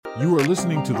You are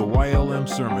listening to the YLM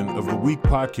Sermon of the Week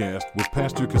podcast with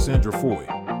Pastor Cassandra Foy.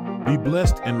 Be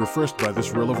blessed and refreshed by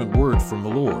this relevant word from the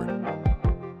Lord.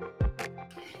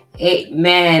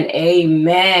 Amen.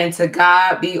 Amen. To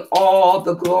God be all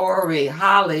the glory.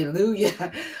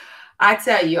 Hallelujah. I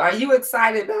tell you, are you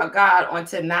excited about God on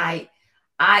tonight?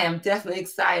 I am definitely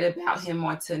excited about him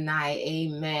on tonight.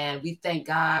 Amen. We thank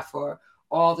God for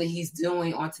all that he's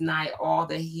doing on tonight, all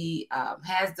that he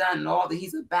has done, and all that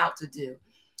he's about to do.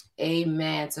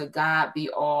 Amen. To God be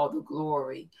all the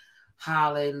glory.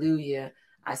 Hallelujah.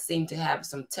 I seem to have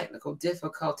some technical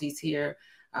difficulties here.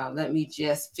 Let me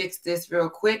just fix this real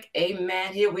quick.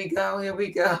 Amen. Here we go. Here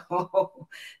we go.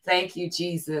 Thank you,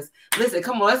 Jesus. Listen,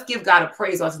 come on. Let's give God a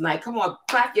praise on tonight. Come on.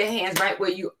 Clap your hands right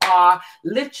where you are.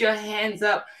 Lift your hands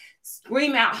up.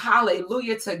 Scream out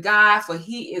hallelujah to God, for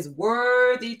he is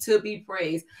worthy to be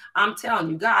praised. I'm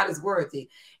telling you, God is worthy.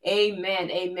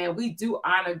 Amen. Amen. We do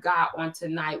honor God on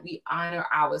tonight. We honor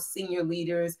our senior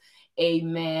leaders.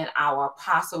 Amen. Our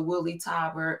Apostle Willie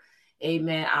Talbert.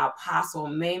 Amen. Our Apostle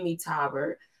Mamie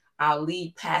Talbert. Our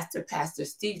lead pastor, Pastor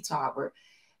Steve Talbert.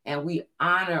 And we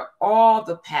honor all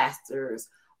the pastors,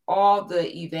 all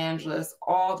the evangelists,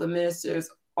 all the ministers,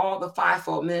 all the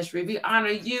fivefold ministry. We honor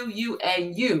you,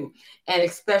 and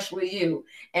especially you,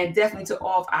 and definitely to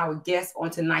all of our guests on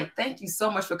tonight. Thank you so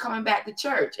much for coming back to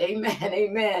church. Amen.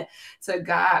 Amen. To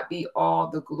God be all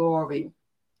the glory.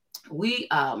 We're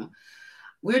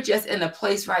just in a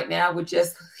place right now. We're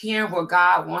just hearing what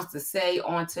God wants to say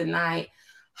on tonight.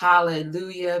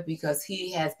 Hallelujah, because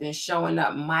he has been showing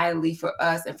up mightily for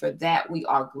us, and for that we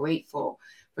are grateful.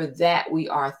 For that, we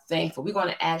are thankful. We're going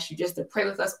to ask you just to pray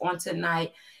with us on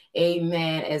tonight.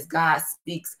 Amen. As God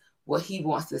speaks what he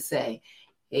wants to say.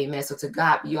 Amen. So to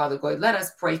God be all the glory. Let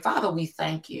us pray. Father, we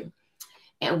thank you.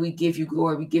 And we give you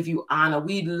glory. We give you honor.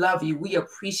 We love you. We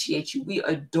appreciate you. We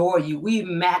adore you. We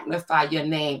magnify your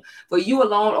name. For you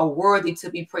alone are worthy to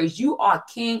be praised. You are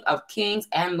King of kings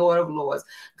and Lord of lords.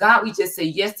 God, we just say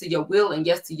yes to your will and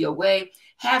yes to your way.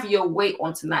 Have your way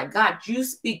on tonight. God, you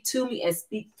speak to me and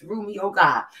speak through me, oh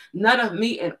God. None of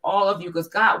me and all of you, because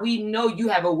God, we know you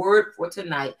have a word for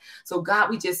tonight. So God,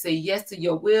 we just say yes to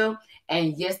your will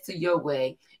and yes to your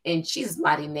way. In Jesus'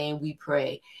 mighty name we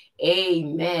pray.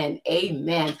 Amen.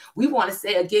 Amen. We want to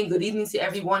say again, good evening to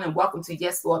everyone and welcome to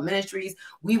Yes Lord Ministries.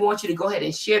 We want you to go ahead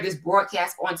and share this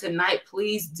broadcast on tonight.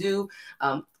 Please do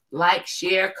like,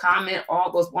 share, comment,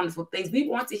 all those wonderful things. We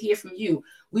want to hear from you.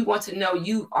 We want to know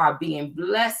you are being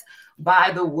blessed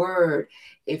by the word.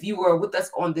 If you were with us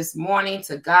on this morning,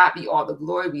 to God be all the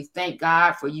glory. We thank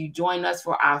God for you joining us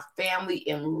for our family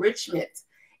enrichment.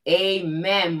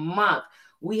 Amen. Month.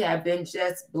 We have been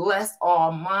just blessed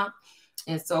all month.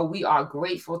 And so we are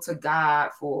grateful to God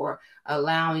for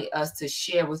allowing us to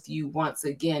share with you once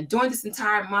again. During this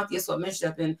entire month, yes, what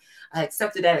mentioned, I've been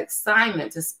accepted that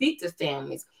assignment to speak to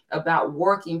families about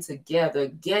working together,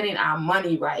 getting our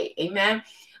money right. Amen.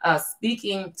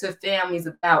 Speaking to families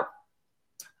about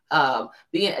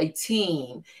being a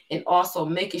team, and also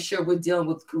making sure we're dealing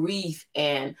with grief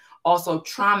and also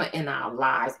trauma in our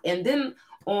lives. And then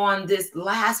on this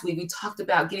last week, we talked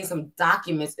about getting some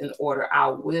documents in order,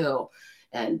 our will,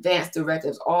 and advance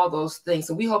directives, all those things.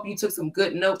 So we hope you took some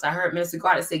good notes. I heard Minister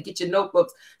Gardner say, get your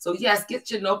notebooks. So yes,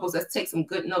 get your notebooks. Let's take some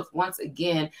good notes once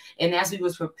again. And as we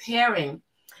was preparing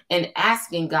and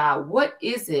asking God, what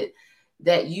is it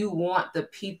that you want the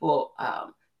people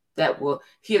that will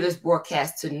hear this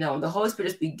broadcast to know? And the Holy Spirit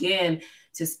just began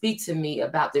to speak to me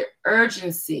about the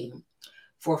urgency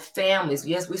for families.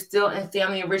 Yes, we're still in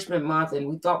Family Enrichment Month, and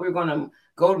we thought we were going to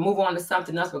move on to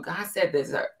something else, but God said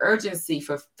there's an urgency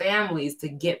for families to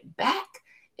get back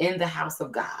in the house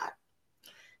of God,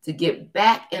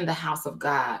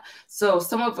 So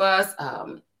some of us,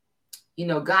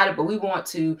 got it, but we want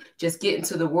to just get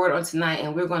into the word on tonight,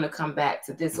 and we're going to come back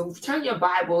to this. So turn your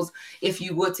Bibles, if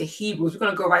you would, to Hebrews. We're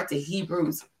going to go right to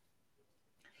Hebrews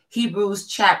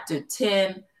chapter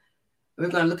 10. We're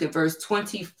going to look at verse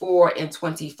 24 and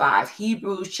 25.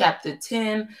 Hebrews chapter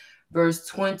 10, verse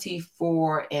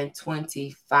 24 and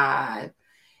 25.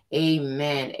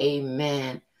 Amen.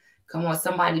 Amen. Come on,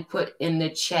 somebody put in the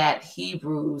chat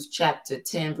Hebrews chapter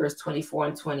 10, verse 24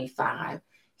 and 25.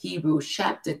 Hebrews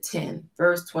chapter 10,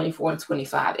 verse 24 and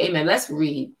 25. Amen. Let's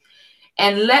read.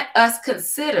 And let us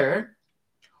consider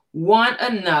one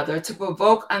another to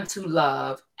provoke unto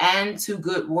love and to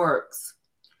good works,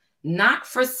 not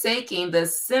forsaking the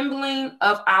assembling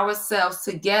of ourselves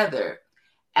together,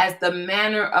 as the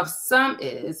manner of some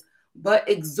is, but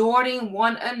exhorting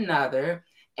one another,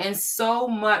 and so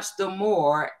much the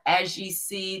more as ye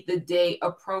see the day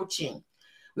approaching.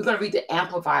 We're going to read the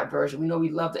Amplified version. We know we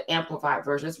love the Amplified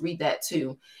version. Let's read that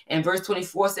too. And verse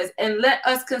 24 says, and let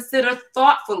us consider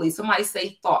thoughtfully, somebody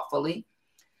say thoughtfully,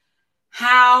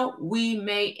 how we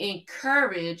may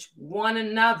encourage one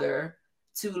another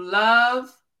to love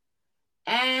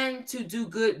and to do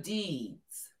good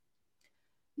deeds,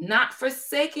 not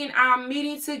forsaking our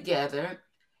meeting together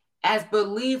as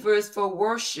believers for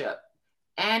worship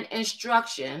and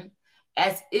instruction,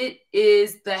 as it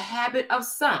is the habit of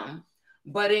some,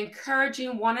 but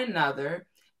encouraging one another,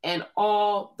 and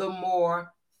all the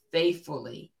more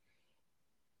faithfully,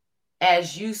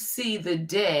 as you see the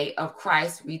day of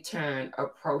Christ's return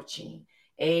approaching.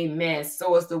 Amen.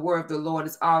 So is the word of the Lord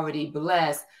is already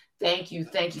blessed. Thank you.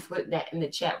 Thank you for putting that in the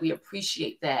chat. We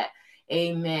appreciate that.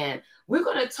 Amen. We're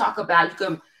going to talk about, you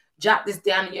can jot this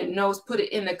down in your notes, put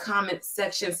it in the comment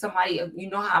section. Somebody, you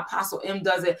know how Apostle M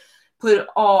does it, put it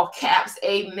all caps.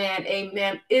 Amen.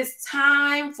 Amen. It's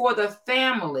time for the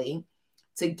family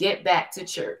to get back to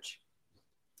church.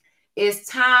 It's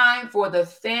time for the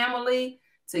family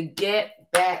to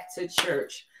get back to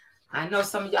church. I know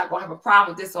some of y'all gonna have a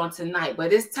problem with this on tonight,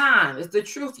 but it's time. It's the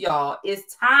truth, y'all.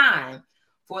 It's time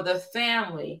for the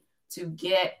family to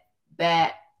get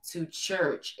back to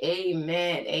church.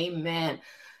 Amen. Amen.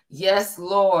 Yes,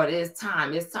 Lord, it's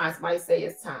time. It's time. Somebody say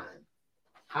it's time.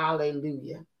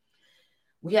 Hallelujah.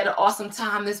 We had an awesome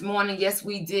time this morning. Yes,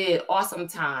 we did. Awesome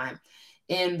time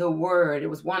in the word. It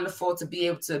was wonderful to be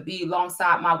able to be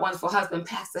alongside my wonderful husband,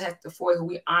 Pastor Hector Foy, who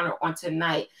we honor on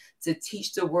tonight, to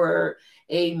teach the word.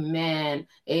 Amen.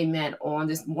 Amen. On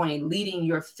this morning, leading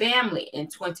your family in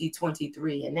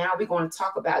 2023. And now we're going to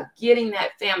talk about getting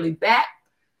that family back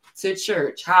to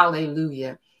church.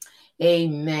 Hallelujah.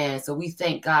 Amen. So we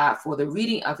thank God for the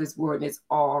reading of his word, and it's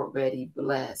already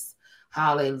blessed.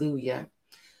 Hallelujah.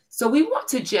 So we want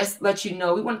to just let you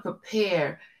know, we want to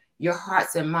prepare your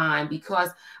hearts and mind, because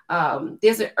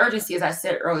there's an urgency, as I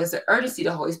said earlier, there's an urgency,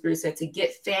 the Holy Spirit said, to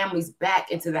get families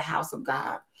back into the house of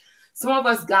God. Some of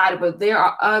us got it, but there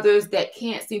are others that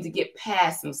can't seem to get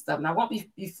past some stuff. And I won't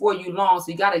be before you long,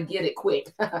 so you got to get it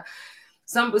quick.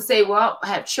 Some would say, well, I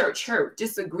have church hurt,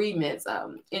 disagreements,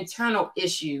 internal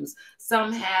issues.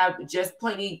 Some have just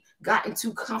plainly gotten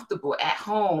too comfortable at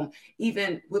home,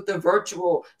 even with the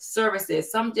virtual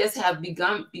services. Some just have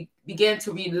began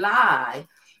to rely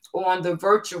on the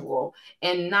virtual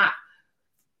and not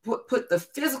put the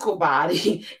physical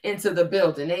body into the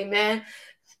building. Amen.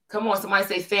 Come on, somebody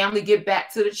say, family, get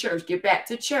back to the church. Get back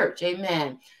to church.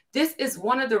 Amen. This is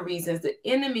one of the reasons the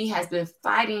enemy has been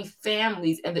fighting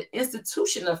families and the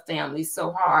institution of families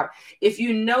so hard. If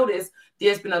you notice,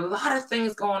 there's been a lot of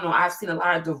things going on. I've seen a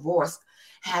lot of divorce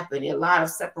happening, a lot of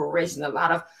separation, a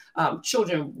lot of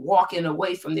children walking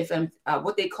away from their family,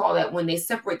 what they call that when they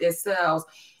separate themselves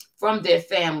from their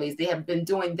families. They have been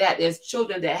doing that. There's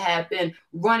children that have been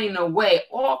running away,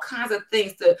 all kinds of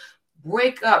things to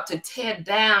break up, to tear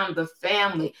down the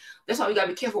family. That's why we got to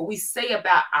be careful what we say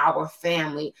about our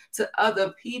family to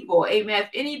other people. Amen. If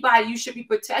anybody you should be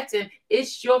protecting,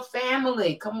 it's your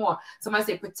family. Come on. Somebody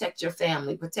say, protect your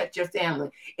family. Protect your family.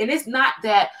 And it's not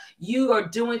that you are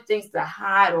doing things to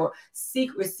hide or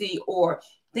secrecy or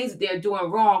things that they're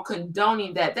doing wrong,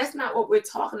 condoning that. That's not what we're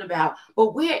talking about.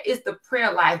 But where is the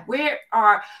prayer life? Where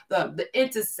are the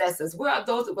intercessors? Where are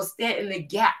those that will stand in the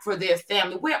gap for their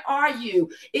family? Where are you?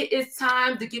 It is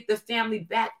time to get the family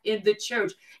back in the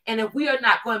church. And if we are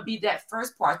not going to be that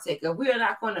first partaker, we are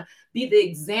not going to be the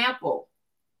example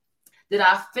that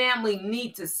our family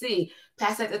need to see.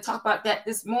 Pastor had to talk about that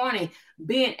this morning,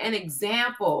 being an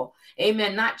example.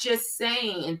 Amen. Not just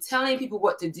saying and telling people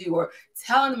what to do or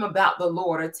telling them about the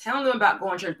Lord or telling them about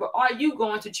going to church, but are you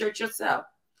going to church yourself?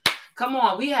 Come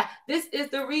on, this is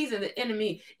the reason the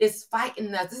enemy is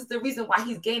fighting us. This is the reason why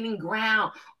he's gaining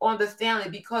ground on the family,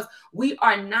 because we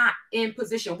are not in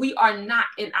position. We are not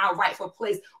in our rightful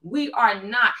place. We are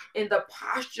not in the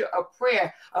posture of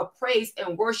prayer, of praise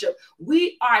and worship.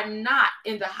 We are not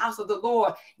in the house of the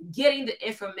Lord, getting the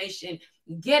information,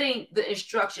 getting the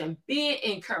instruction, being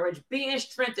encouraged, being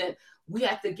strengthened. We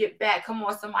have to get back. Come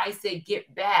on, somebody say,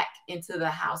 get back into the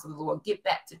house of the Lord. Get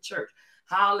back to church.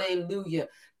 Hallelujah.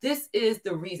 This is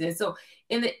the reason. So,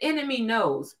 and the enemy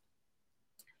knows.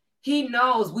 He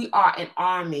knows we are an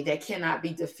army that cannot be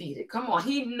defeated. Come on.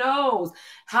 He knows,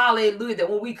 hallelujah, that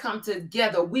when we come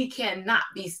together, we cannot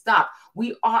be stopped.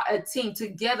 We are a team.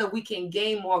 Together, we can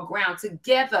gain more ground.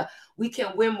 Together, we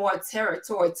can win more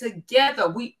territory. Together,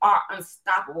 we are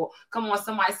unstoppable. Come on,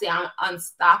 somebody say, I'm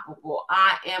unstoppable.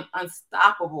 I am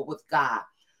unstoppable with God.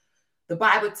 The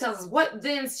Bible tells us, what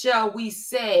then shall we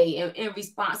say in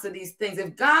response to these things?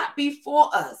 If God be for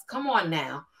us, come on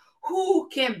now, Who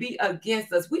can be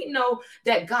against us? We know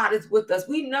that God is with us.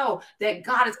 We know that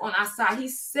God is on our side. He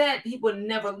said he will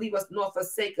never leave us nor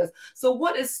forsake us. So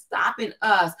what is stopping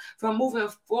us from moving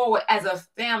forward as a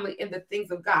family in the things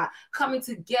of God, coming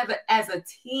together as a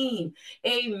team,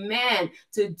 amen,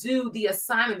 to do the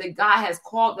assignment that God has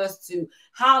called us to?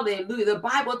 Hallelujah. The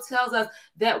Bible tells us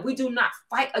that we do not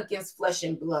fight against flesh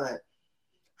and blood.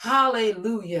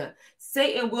 Hallelujah.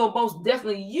 Satan will most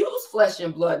definitely use flesh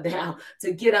and blood now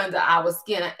to get under our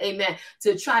skin, amen,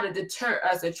 to try to deter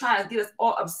us, to try to get us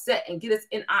all upset and get us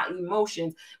in our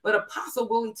emotions. But Apostle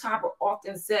Willie Topper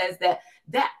often says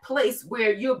that place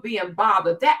where you're being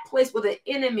bothered, that place where the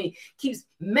enemy keeps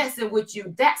messing with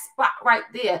you, that spot right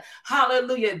there,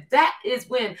 hallelujah, that is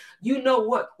when you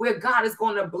know where God is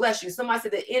going to bless you. Somebody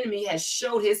said the enemy has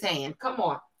showed his hand. Come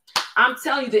on. I'm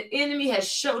telling you, the enemy has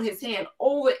showed his hand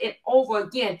over and over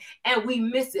again, and we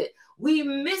miss it. We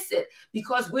miss it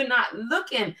because we're not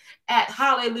looking at,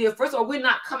 hallelujah. First of all, we're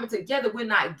not coming together. We're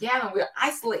not gathering. We're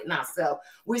isolating ourselves.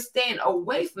 We're staying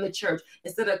away from the church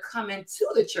instead of coming to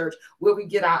the church where we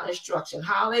get our instruction.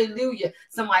 Hallelujah.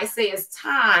 Somebody say it's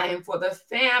time for the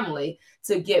family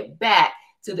to get back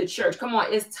to the church. Come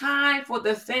on. It's time for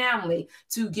the family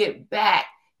to get back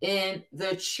in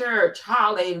the church.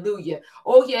 Hallelujah.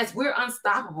 Oh yes, we're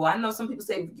unstoppable. I know some people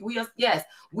say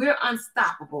we're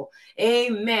unstoppable.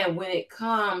 Amen. When it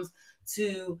comes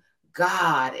to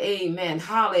God. Amen.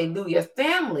 Hallelujah.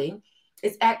 Family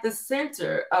is at the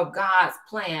center of God's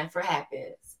plan for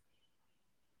happiness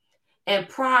and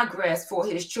progress for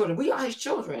his children. We are his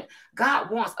children. God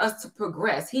wants us to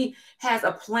progress. He has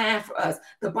a plan for us.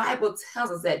 The Bible tells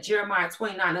us that, Jeremiah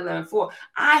 29:11,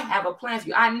 I have a plan for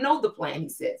you. I know the plan, he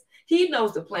says. He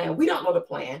knows the plan. We don't know the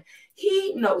plan.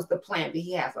 He knows the plan that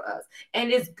he has for us.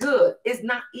 And it's good. It's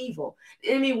not evil.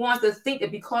 The enemy wants to think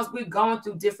that because we're going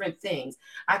through different things.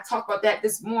 I talked about that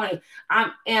this morning.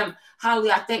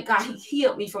 Hallelujah, I thank God he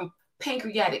healed me from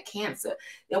pancreatic cancer.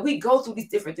 And we go through these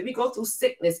different things. We go through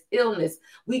sickness, illness.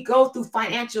 We go through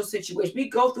financial situations. We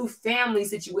go through family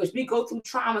situations. We go through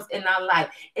traumas in our life.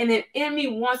 And the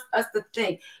enemy wants us to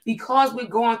think because we're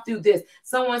going through this.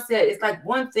 Someone said it's like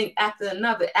one thing after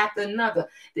another, after another.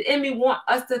 The enemy wants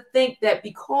us to think that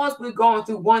because we're going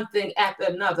through one thing after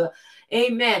another,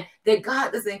 amen, that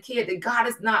God doesn't care, that God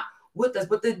is not with us.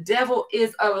 But the devil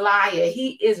is a liar.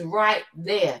 He is right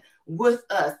there with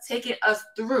us, taking us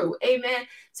through, amen,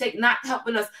 not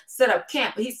helping us set up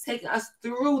camp, but he's taking us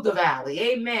through the valley,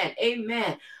 amen,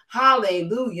 amen,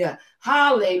 hallelujah,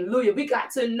 hallelujah. We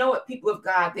got to know it, people of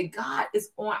God, that God is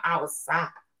on our side.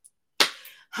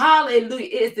 Hallelujah.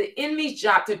 It is the enemy's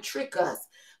job to trick us.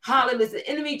 Hallelujah. It's the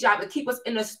enemy's job to keep us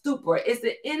in a stupor. It's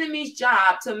the enemy's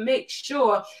job to make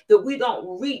sure that we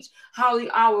don't reach,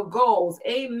 hallelujah, our goals.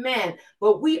 Amen.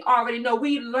 But we already know,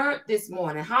 we learned this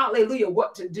morning, hallelujah,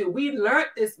 what to do. We learned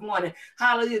this morning,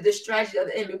 hallelujah, the strategy of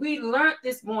the enemy. We learned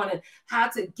this morning how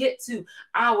to get to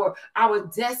our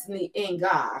destiny in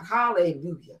God.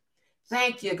 Hallelujah.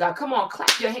 Thank you, God. Come on,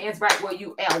 clap your hands right where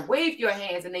you are. Wave your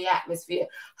hands in the atmosphere.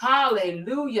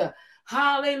 Hallelujah.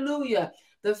 Hallelujah.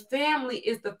 The family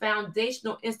is the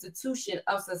foundational institution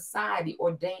of society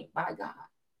ordained by God.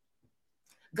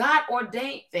 God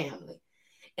ordained family.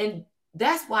 And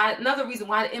that's why, another reason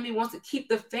why the enemy wants to keep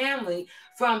the family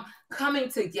from coming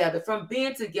together, from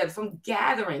being together, from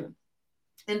gathering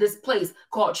in this place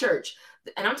called church.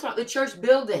 And I'm talking the church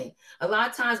building. A lot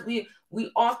of times we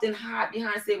often hide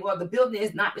behind and say, well, the building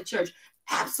is not the church.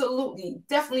 Absolutely.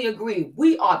 Definitely agree.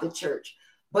 We are the church.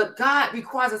 But God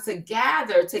requires us to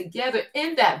gather together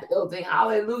in that building,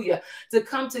 hallelujah, to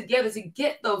come together to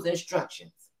get those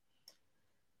instructions.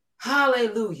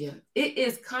 Hallelujah. It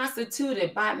is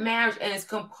constituted by marriage and is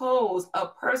composed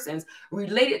of persons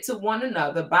related to one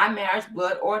another by marriage,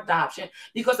 blood, or adoption,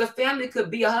 because a family could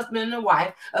be a husband and a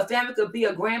wife, a family could be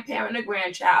a grandparent and a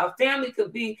grandchild, a family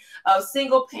could be a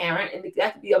single parent, and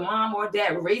that could be a mom or a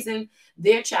dad raising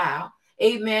their child.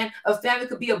 Amen. A family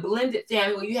could be a blended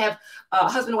family where you have a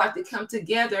husband and wife that come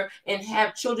together and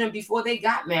have children before they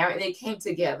got married and they came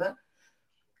together.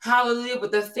 Hallelujah.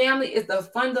 But the family is the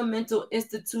fundamental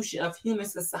institution of human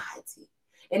society.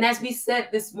 And as we said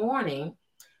this morning,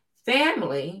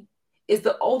 family is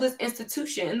the oldest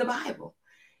institution in the Bible.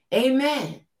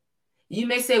 Amen. You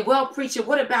may say, well, preacher,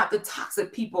 what about the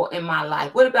toxic people in my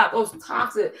life? What about those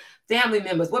toxic family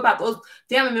members? What about those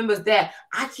family members that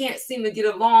I can't seem to get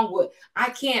along with? I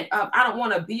don't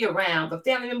want to be around. The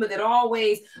family member that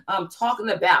always talking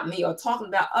about me or talking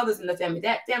about others in the family,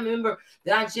 that family member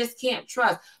that I just can't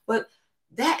trust. But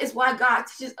that is why God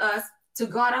teaches us to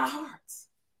guard our hearts.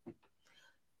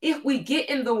 If we get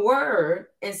in the word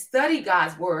and study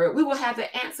God's word, we will have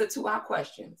the answer to our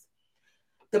questions.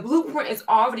 The blueprint is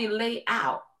already laid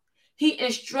out. He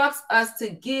instructs us to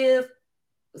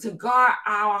guard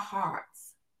our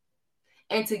hearts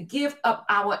and to give up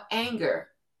our anger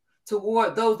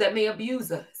toward those that may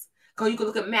abuse us. Because you can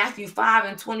look at Matthew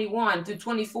 5:21 through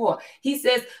 24. He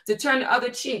says to turn the other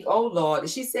cheek. Oh, Lord, did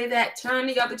she say that? Turn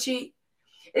the other cheek.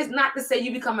 It's not to say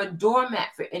you become a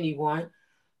doormat for anyone,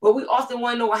 but we often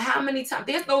want to know how many times.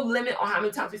 There's no limit on how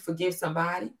many times we forgive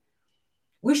somebody.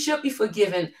 We should be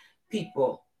forgiving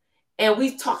people. And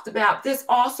we talked about this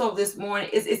also this morning.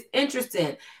 It's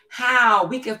interesting how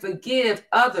we can forgive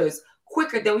others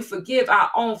quicker than we forgive our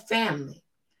own family.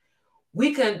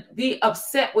 We can be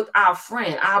upset with our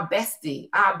friend, our bestie,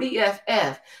 our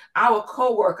BFF, our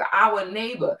coworker, our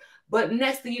neighbor. But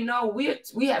next thing you know,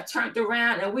 we have turned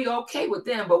around and we're okay with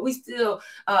them, but we still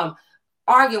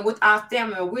arguing with our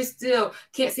family. And we still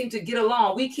can't seem to get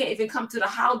along. We can't even come to the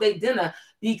holiday dinner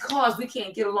because we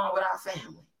can't get along with our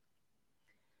family.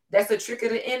 That's a trick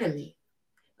of the enemy.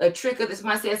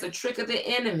 Somebody says a trick of the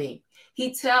enemy.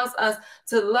 He tells us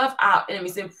to love our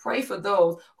enemies and pray for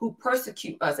those who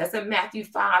persecute us. That's in Matthew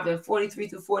 5:43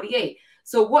 through 48.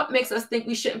 So what makes us think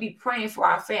we shouldn't be praying for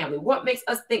our family? What makes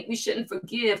us think we shouldn't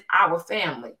forgive our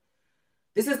family?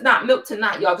 This is not milk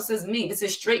tonight, y'all. This is me. This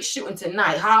is straight shooting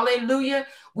tonight. Hallelujah.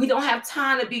 We don't have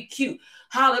time to be cute.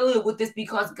 Hallelujah with this,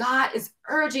 because God is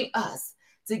urging us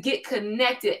to get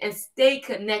connected and stay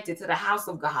connected to the house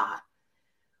of God.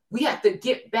 We have to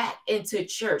get back into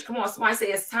church. Come on, somebody say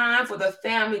it's time for the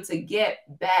family to get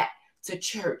back to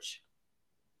church.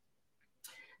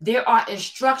 There are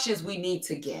instructions we need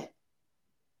to get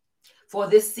for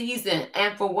this season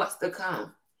and for what's to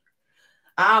come.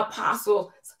 Our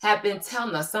apostles have been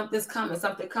telling us something's coming,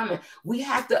 something coming. We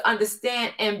have to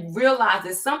understand and realize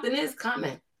that something is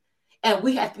coming, and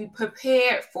we have to be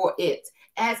prepared for it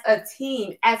as a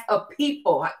team, as a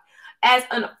people, as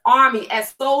an army,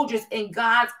 as soldiers in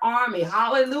God's army.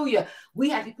 Hallelujah. We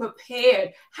have to be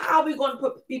prepared. How are we going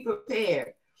to be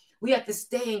prepared? We have to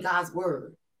stay in God's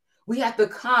word. We have to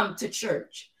come to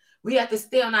church. We have to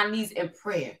stay on our knees in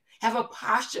prayer. Have a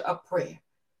posture of prayer.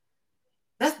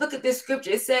 Let's look at this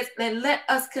scripture. It says, then let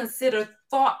us consider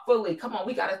thoughtfully. Come on,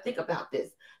 we got to think about this.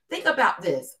 Think about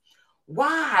this.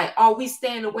 Why are we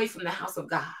staying away from the house of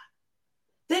God?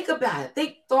 Think about it.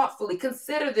 Think thoughtfully.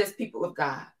 Consider this, people of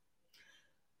God.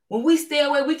 When we stay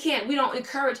away, we don't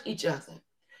encourage each other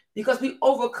because we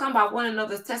overcome by one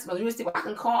another's testimony. You say, well, I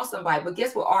can call somebody, but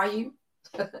guess what? Are you?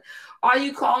 Are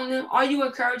you calling them? Are you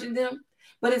encouraging them?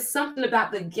 But it's something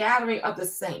about the gathering of the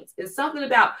saints. It's something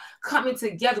about coming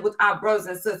together with our brothers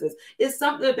and sisters. It's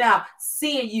something about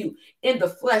seeing you in the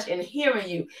flesh and hearing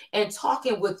you and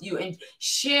talking with you and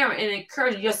sharing and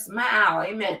encouraging your smile.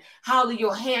 Amen. Hallelujah.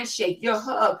 Your handshake, your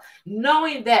hug,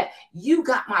 knowing that you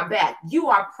got my back. You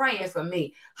are praying for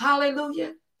me.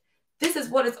 Hallelujah. This is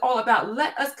what it's all about.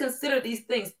 Let us consider these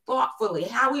things thoughtfully,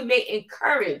 how we may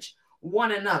encourage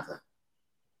one another.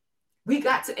 We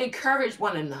got to encourage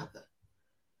one another.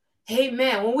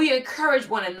 Amen. When we encourage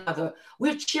one another,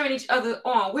 we're cheering each other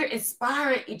on. We're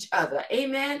inspiring each other.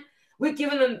 Amen. We're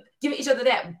giving each other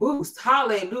that boost.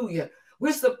 Hallelujah.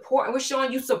 We're supporting. We're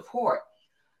showing you support.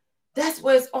 That's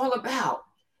what it's all about.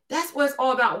 That's what it's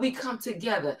all about when we come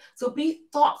together. So be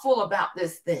thoughtful about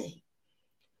this thing.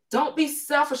 Don't be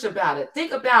selfish about it.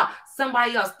 Think about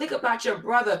somebody else. Think about your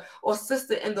brother or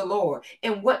sister in the Lord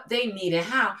and what they need and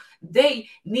how they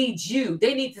need you.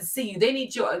 They need to see you. They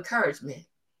need your encouragement.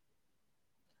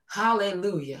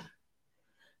 Hallelujah.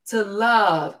 To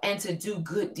love and to do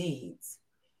good deeds.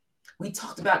 We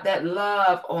talked about that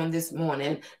love on this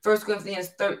morning. 1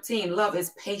 Corinthians 13, love is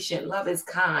patient, love is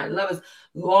kind, love is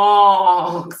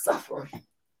long suffering.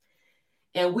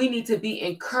 And we need to be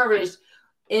encouraged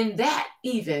in that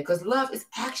even, because love is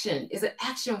action, is an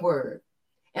action word.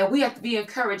 And we have to be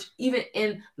encouraged even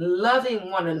in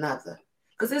loving one another,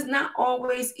 because it's not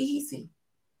always easy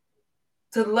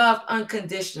to love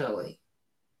unconditionally.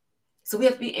 So we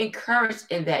have to be encouraged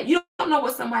in that. You don't know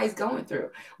what somebody's going through.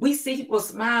 We see people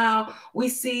smile. We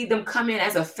see them come in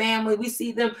as a family. We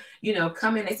see them,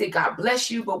 come in. They say, God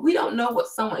bless you. But we don't know what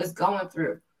someone is going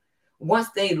through once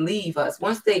they leave us,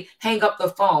 once they hang up the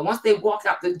phone, once they walk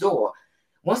out the door,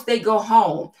 once they go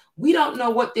home. We don't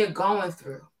know what they're going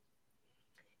through.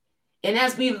 And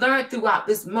as we learned throughout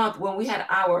this month, when we had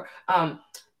our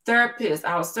therapist,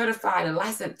 our certified and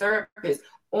licensed therapist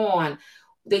on,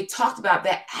 they talked about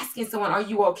that, asking someone, are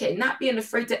you okay? Not being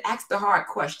afraid to ask the hard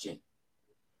question.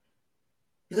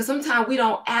 Because sometimes we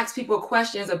don't ask people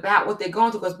questions about what they're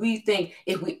going through because we think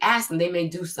if we ask them, they may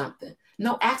do something.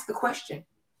 No, ask the question.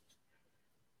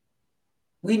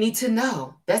 We need to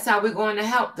know. That's how we're going to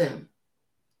help them.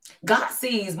 God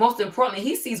sees, most importantly,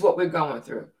 he sees what we're going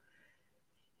through.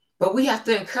 But we have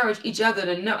to encourage each other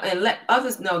to know and let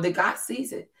others know that God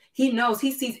sees it. He knows,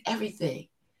 he sees everything.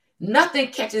 Nothing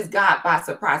catches God by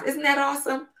surprise. Isn't that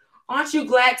awesome? Aren't you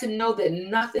glad to know that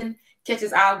nothing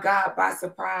catches our God by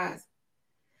surprise?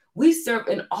 We serve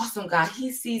an awesome God.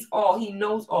 He sees all. He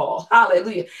knows all.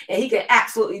 Hallelujah. And he can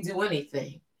absolutely do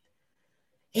anything.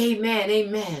 Amen.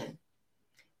 Amen.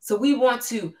 So we want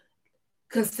to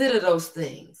consider those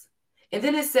things. And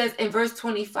then it says in verse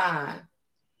 25,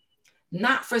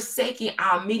 not forsaking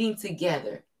our meeting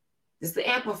together. This is the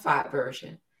Amplified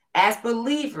version. As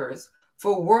believers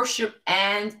for worship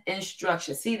and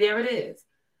instruction. See, there it is.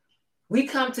 We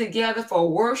come together for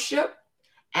worship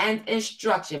and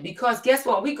instruction, because guess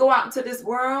what? We go out into this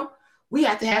world, we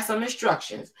have to have some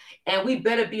instructions, and we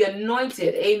better be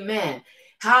anointed. Amen.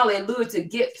 Hallelujah. To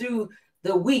get through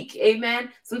the week. Amen.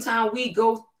 Sometimes we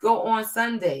go on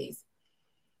Sundays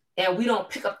and we don't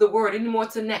pick up the word anymore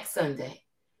till next Sunday.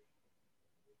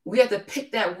 We have to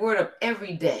pick that word up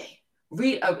every day.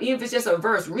 Read, even if it's just a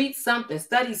verse, read something,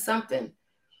 study something,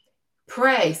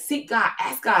 pray, seek God,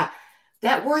 ask God.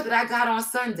 That word that I got on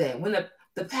Sunday, when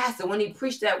the pastor, when he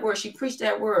preached that word, she preached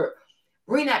that word,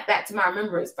 bring that back to my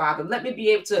remembrance, Father. Let me be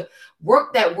able to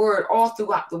work that word all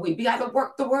throughout the week. We got to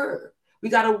work the word. We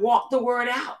got to walk the word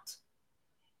out.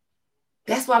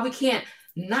 That's why we can't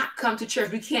not come to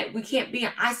church. We can't be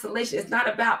in isolation. It's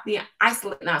not about being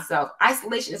isolating ourselves.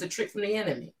 Isolation is a trick from the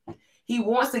enemy. He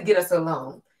wants to get us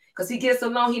alone, because he gets us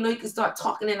alone. He knows he can start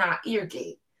talking in our ear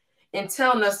gate and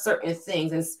telling us certain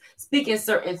things and speaking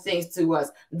certain things to us.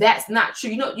 That's not true.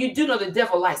 You do know the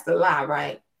devil likes to lie,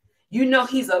 right? You know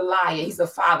he's a liar. He's the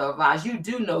father of lies. You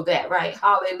do know that, right?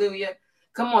 Hallelujah.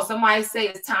 Come on, somebody say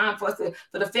it's time for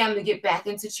the family to get back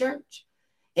into church.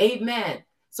 Amen.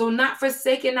 So not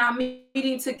forsaking our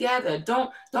meeting together.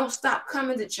 Don't stop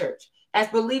coming to church. As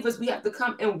believers, we have to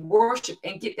come and worship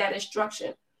and get that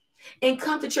instruction. And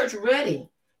come to church ready.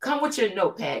 Come with your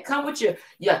notepad. Come with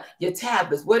your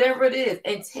tablets, whatever it is,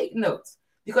 and take notes.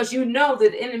 Because you know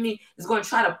that the enemy is going to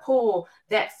try to pull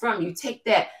that from you. Take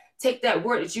that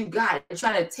word that you got and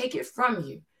try to take it from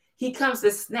you. He comes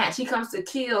to snatch. He comes to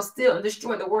kill, steal, and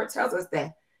destroy. The word tells us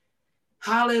that.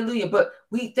 Hallelujah. But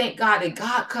we thank God that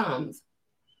God comes.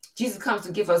 Jesus comes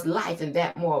to give us life, and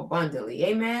that more abundantly.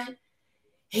 Amen.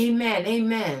 Amen.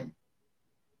 Amen.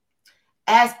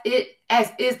 As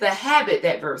is the habit,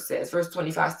 that verse says, verse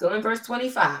 25, still in verse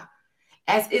 25,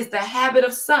 as is the habit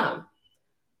of some,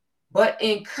 but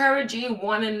encouraging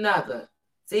one another.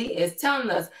 See, it's telling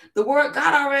us the word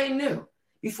God already knew.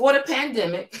 Before the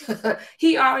pandemic,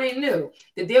 he already knew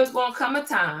that there was going to come a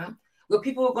time where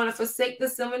people were going to forsake the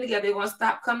assembling together. They were going to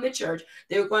stop coming to church.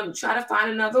 They were going to try to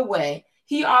find another way.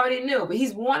 He already knew, but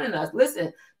he's warning us.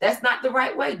 Listen, that's not the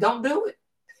right way. Don't do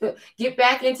it. Get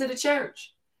back into the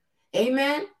church.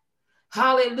 Amen.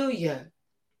 Hallelujah.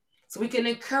 So we can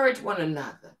encourage one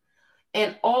another,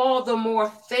 and all the more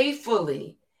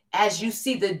faithfully as you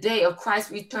see the day of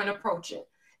Christ's return approaching.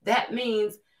 That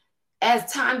means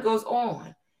as time goes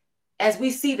on, as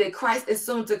we see that Christ is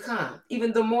soon to come,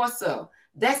 even the more so,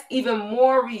 that's even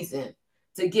more reason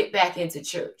to get back into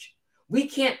church. We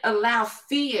can't allow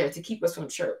fear to keep us from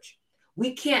church.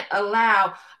 We can't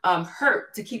allow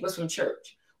hurt to keep us from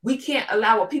church. We can't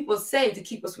allow what people say to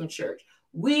keep us from church.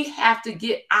 We have to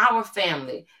get our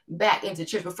family back into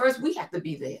church. But first, we have to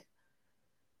be there.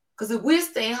 Because if we're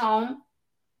staying home,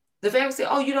 the family say,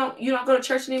 oh, you don't go to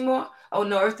church anymore? Oh,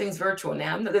 no, everything's virtual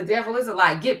now. No, the devil is a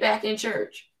lie. Get back in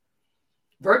church.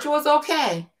 Virtual is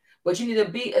okay, but you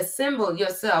need to assemble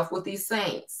yourself with these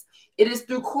saints. It is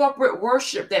through corporate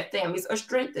worship that families are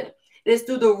strengthened. It is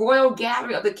through the royal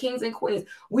gathering of the kings and queens.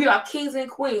 We are kings and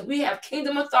queens. We have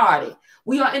kingdom authority.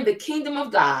 We are in the kingdom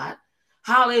of God.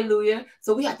 Hallelujah.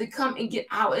 So we have to come and get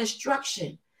our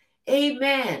instruction.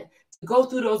 Amen. To go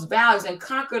through those valleys and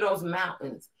conquer those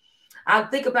mountains. I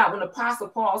think about when Apostle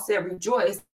Paul said,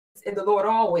 rejoice in the Lord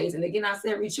always. And again, I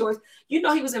said, rejoice. You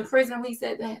know, he was in prison when he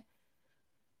said that.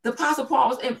 The Apostle Paul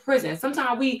was in prison.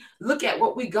 Sometimes we look at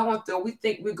what we're going through. We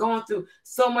think we're going through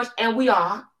so much, and we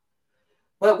are.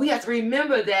 But we have to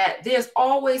remember that there's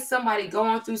always somebody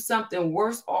going through something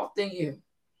worse off than you.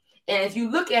 And if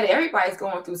you look at it, everybody's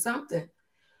going through something.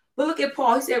 But look at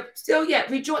Paul. He said, still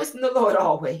yet, rejoice in the Lord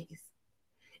always.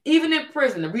 Even in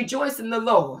prison, rejoice in the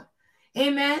Lord.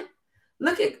 Amen.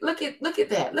 Look at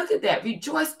that. Look at that.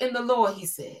 Rejoice in the Lord, he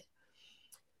said.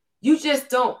 You just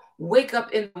don't wake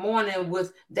up in the morning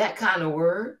with that kind of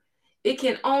word. It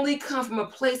can only come from a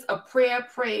place of prayer,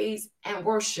 praise, and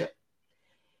worship.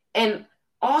 And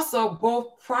also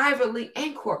both privately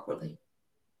and corporately.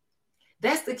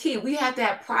 That's the key. We have to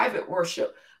have private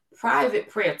worship, private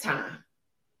prayer time.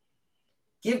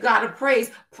 Give God a praise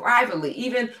privately,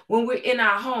 even when we're in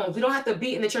our homes. We don't have to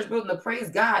be in the church building to praise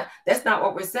God. That's not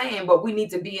what we're saying, but we need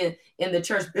to be in the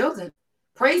church building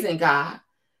praising God.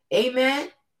 Amen.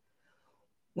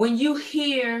 When you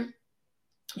hear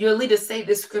your leader say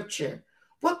this scripture,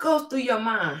 what goes through your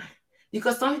mind?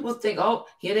 Because some people think, oh,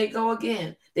 here they go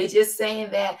again. They just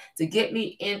saying that to get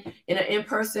me in an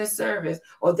in-person service,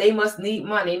 or they must need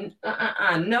money.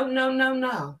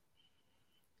 No.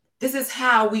 This is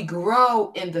how we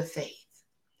grow in the faith.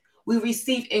 We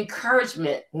receive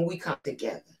encouragement when we come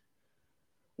together.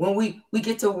 When we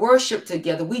get to worship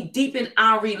together, we deepen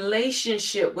our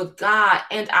relationship with God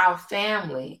and our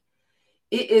family.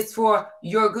 It is for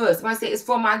your good. Somebody say, it's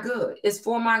for my good. It's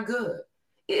for my good.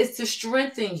 It is to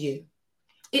strengthen you.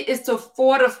 It is to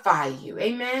fortify you.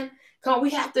 Amen. Come on, we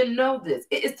have to know this.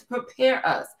 It is to prepare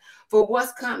us for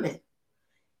what's coming.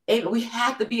 Amen. We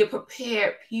have to be a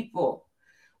prepared people.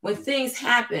 When things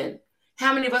happen,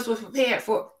 how many of us were prepared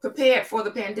for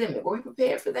the pandemic? Were we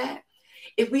prepared for that?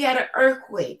 If we had an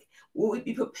earthquake, will we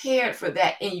be prepared for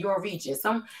that in your region?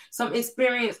 Some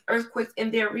experience earthquakes in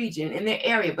their region, in their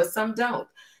area, but some don't.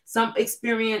 Some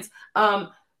experience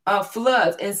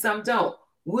floods and some don't.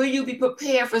 Will you be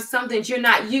prepared for something that you're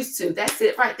not used to? That's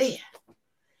it right there.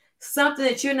 Something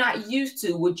that you're not used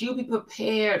to. Would you be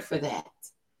prepared for that?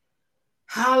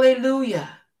 Hallelujah.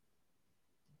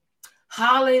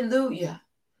 Hallelujah.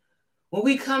 When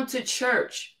we come to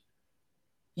church,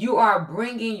 you are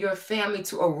bringing your family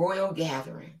to a royal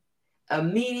gathering, a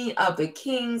meeting of the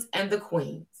kings and the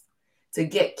queens to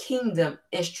get kingdom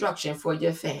instruction for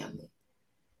your family.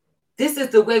 This is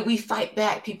the way we fight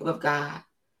back, people of God.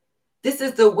 This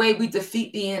is the way we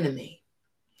defeat the enemy.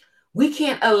 We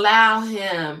can't allow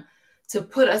him to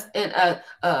put us in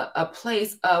a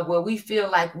place of where we feel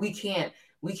like we can't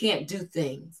do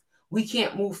things. We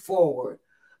can't move forward.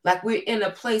 Like we're in a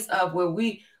place of where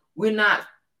we're not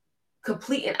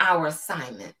completing our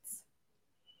assignments.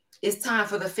 It's time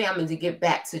for the family to get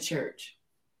back to church.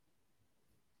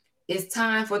 It's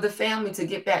time for the family to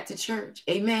get back to church.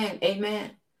 Amen.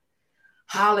 Amen.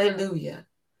 Hallelujah.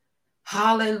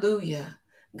 Hallelujah.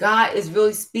 God is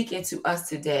really speaking to us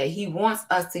today. He wants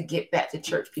us to get back to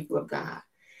church, people of God.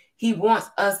 He wants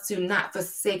us to not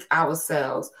forsake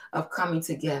ourselves of coming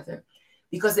together.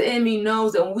 Because the enemy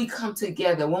knows that when we come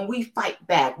together, when we fight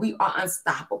back, we are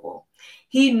unstoppable.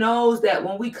 He knows that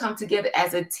when we come together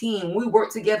as a team, we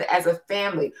work together as a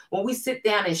family, when we sit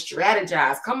down and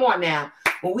strategize, come on now,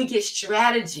 when we get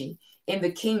strategy in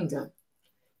the kingdom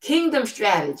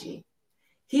strategy,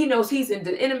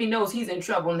 the enemy knows he's in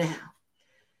trouble now.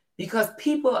 Because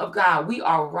people of God, we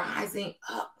are rising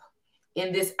up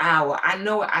in this hour. I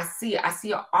know it, I see it. I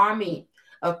see an army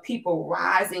of people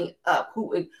rising up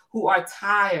who are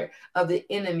tired of the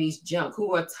enemy's junk,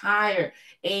 who are tired,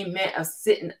 amen, of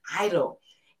sitting idle,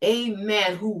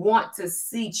 amen, who want to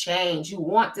see change, who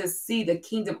want to see the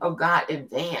kingdom of God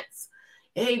advance,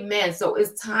 amen. So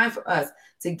it's time for us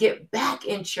to get back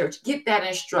in church, get that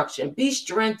instruction, be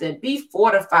strengthened, be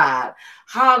fortified,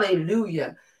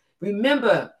 hallelujah.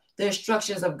 Remember the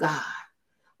instructions of God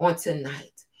on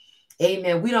tonight,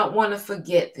 amen. We don't want to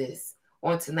forget this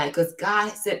on tonight, because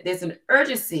God said there's an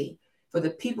urgency for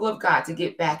the people of God to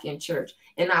get back in church.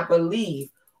 And I believe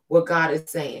what God is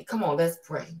saying. Come on, let's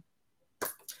pray.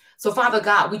 So Father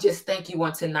God, we just thank you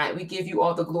on tonight. We give you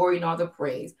all the glory and all the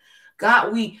praise.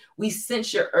 God, we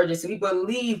sense your urgency. We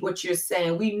believe what you're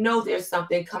saying. We know there's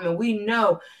something coming. We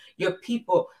know your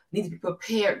people need to be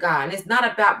prepared, God. And it's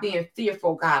not about being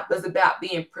fearful, God, but it's about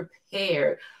being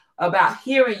prepared, about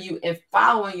hearing you and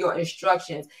following your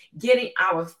instructions, getting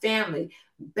our family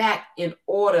back in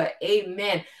order.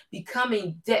 Amen.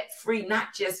 Becoming debt-free, not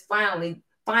just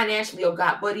financially, oh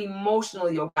God, but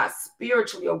emotionally, oh God,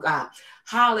 spiritually, oh God.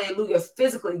 Hallelujah.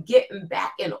 Physically getting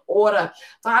back in order.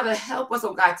 Father, help us,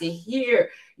 oh God, to hear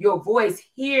your voice,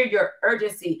 hear your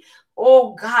urgency.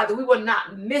 Oh God, that we will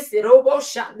not miss it.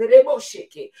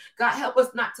 God, help us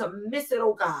not to miss it,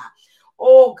 oh God.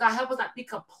 Oh, God, help us not be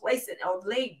complacent or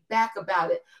laid back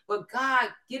about it. But, God,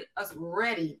 get us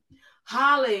ready.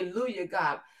 Hallelujah,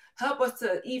 God. Help us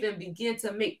to even begin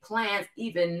to make plans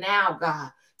even now,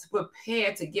 God, to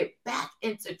prepare to get back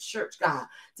into church, God,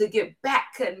 to get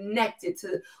back connected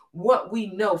to what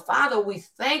we know. Father, we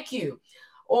thank you,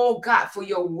 oh, God, for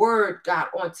your word, God,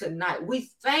 on tonight. We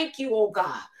thank you, oh,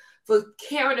 God, for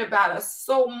caring about us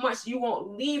so much. You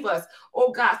won't leave us,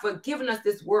 oh God, for giving us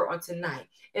this word on tonight.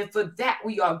 And for that,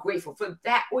 we are grateful. For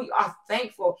that, we are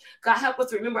thankful. God, help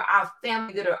us to remember our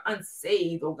family that are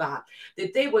unsaved, oh God,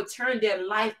 that they will turn their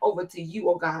life over to you,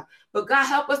 oh God. But God,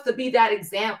 help us to be that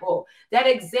example that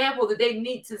they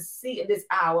need to see in this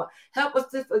hour. Help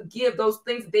us to forgive those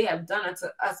things that they have done unto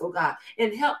us, oh God,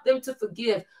 and help them to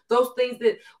forgive those things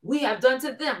that we have done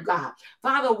to them, God.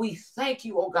 Father, we thank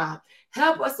you, oh God.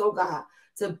 Help us, oh God,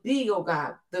 to be, oh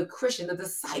God, the Christian, the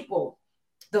disciple,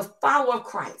 the follower of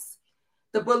Christ,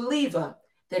 the believer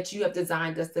that you have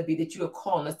designed us to be, that you are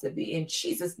calling us to be. In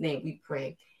Jesus' name we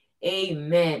pray.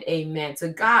 Amen. Amen. To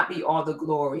God be all the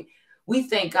glory. We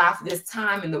thank God for this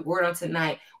time in the word on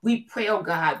tonight. We pray, oh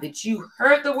God, that you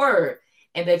heard the word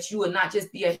and that you will not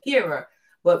just be a hearer,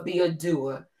 but be a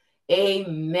doer.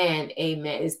 Amen.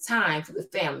 Amen. It's time for the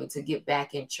family to get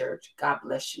back in church. God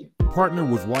bless you. Partner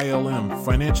with YLM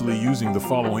financially using the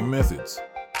following methods.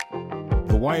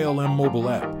 The YLM mobile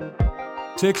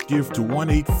app. Text give to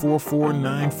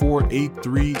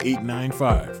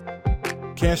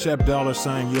 1-844-948-3895. Cash App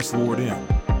 $ Yes Lord M.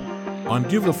 On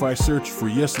Givelify, search for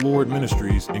Yes Lord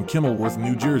Ministries in Kenilworth,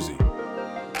 New Jersey.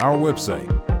 Our website.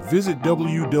 Visit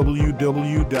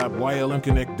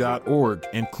www.ylmconnect.org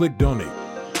and click Donate.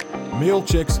 Mail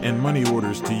checks and money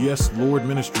orders to Yes Lord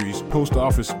Ministries, Post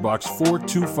Office Box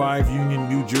 425, Union,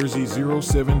 New Jersey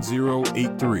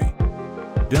 07083.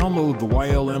 Download the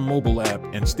YLM mobile app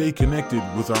and stay connected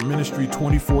with our ministry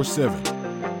 24/7.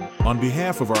 On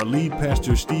behalf of our lead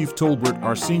pastor Steve Tolbert,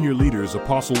 our senior leaders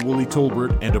Apostle Willie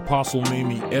Tolbert and Apostle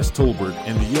Mamie S. Tolbert,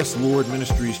 and the Yes Lord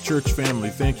Ministries church family,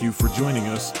 thank you for joining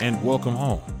us and welcome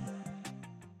home.